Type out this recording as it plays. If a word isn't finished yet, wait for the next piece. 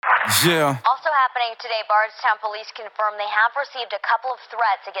Yeah. Also happening today, Bardstown police confirm they have received a couple of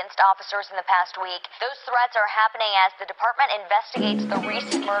threats against officers in the past week. Those threats are happening as the department investigates the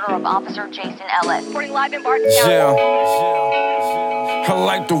recent murder of Officer Jason Ellis. Reporting live in Bardstown. Yeah. I'd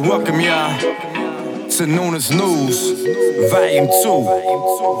like to welcome y'all to Nooniss News, Volume 2.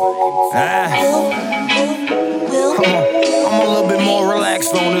 I'm a little bit more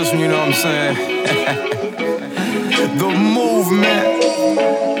relaxed on this one, you know what I'm saying? The movement,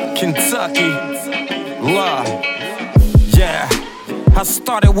 Kentucky, love, yeah. I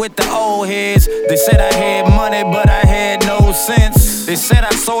started with the old heads. They said I had money, but I had no sense. They said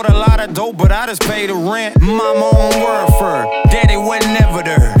I sold a lot of dope, but I just paid the rent. Mama on welfare, daddy was never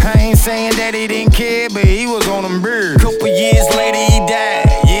there. I ain't saying that he didn't care, but he was on them birds. Couple years later he died,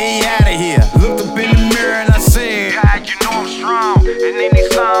 yeah, he outta here. Looked up in the mirror and I said, God, you know I'm strong. And in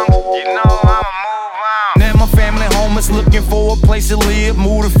these songs, you know I'ma move on. Now my family homeless, looking for a place to live.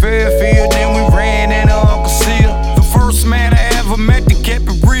 Moved to Fairfield, then we ran into Uncle Seal. The first man I ever met that kept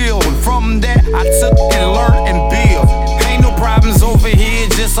it real. And from that I took and learned and built. Ain't no problems over here,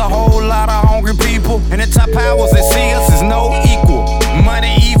 just a whole lot of hungry people. And the top powers that see us is no equal.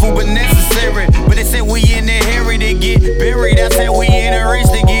 Money evil but necessary. But they said we in the hurry to get buried. I said we in a race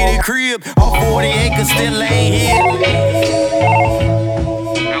to get a crib. All 40 acres still ain't here.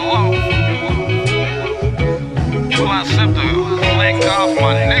 Hello. Will I accept the leg off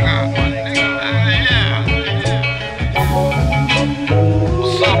my nigga? Yeah.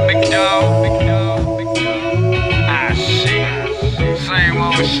 What's up, big dog? Ah, shit. Same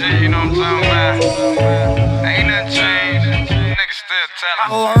old shit, you know what I'm talking about? Ain't nothing changed. Niggas still telling. I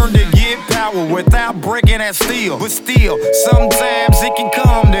learned to get power without breaking that steel. But still, sometimes it can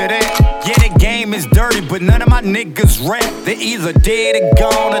come to that. Yeah, the game is dirty, but none of my niggas rap. They either dead or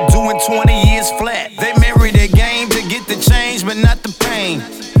gone or doing 20 years flat. They marry the game to get the change, but not the pain.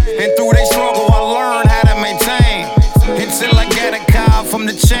 And through their struggle, I learned how to maintain. Until I got a call from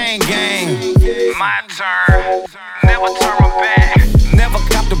the chain gang. My turn, never turn my back. Never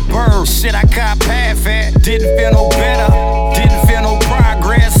cop the bird, shit I cop half at. Didn't feel no better, didn't feel no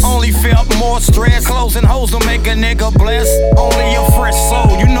progress. Only felt more stress. Closing hoes don't make a nigga blessed. Only a fresh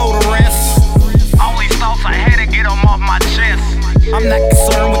soul, you know the rest. Only thoughts I had to get them off my chest. I'm not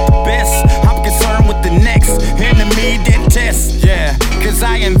concerned with the best, I'm concerned with the next enemy that tests. Yeah, cause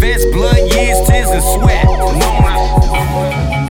I invest blood, years, tears, and sweat. No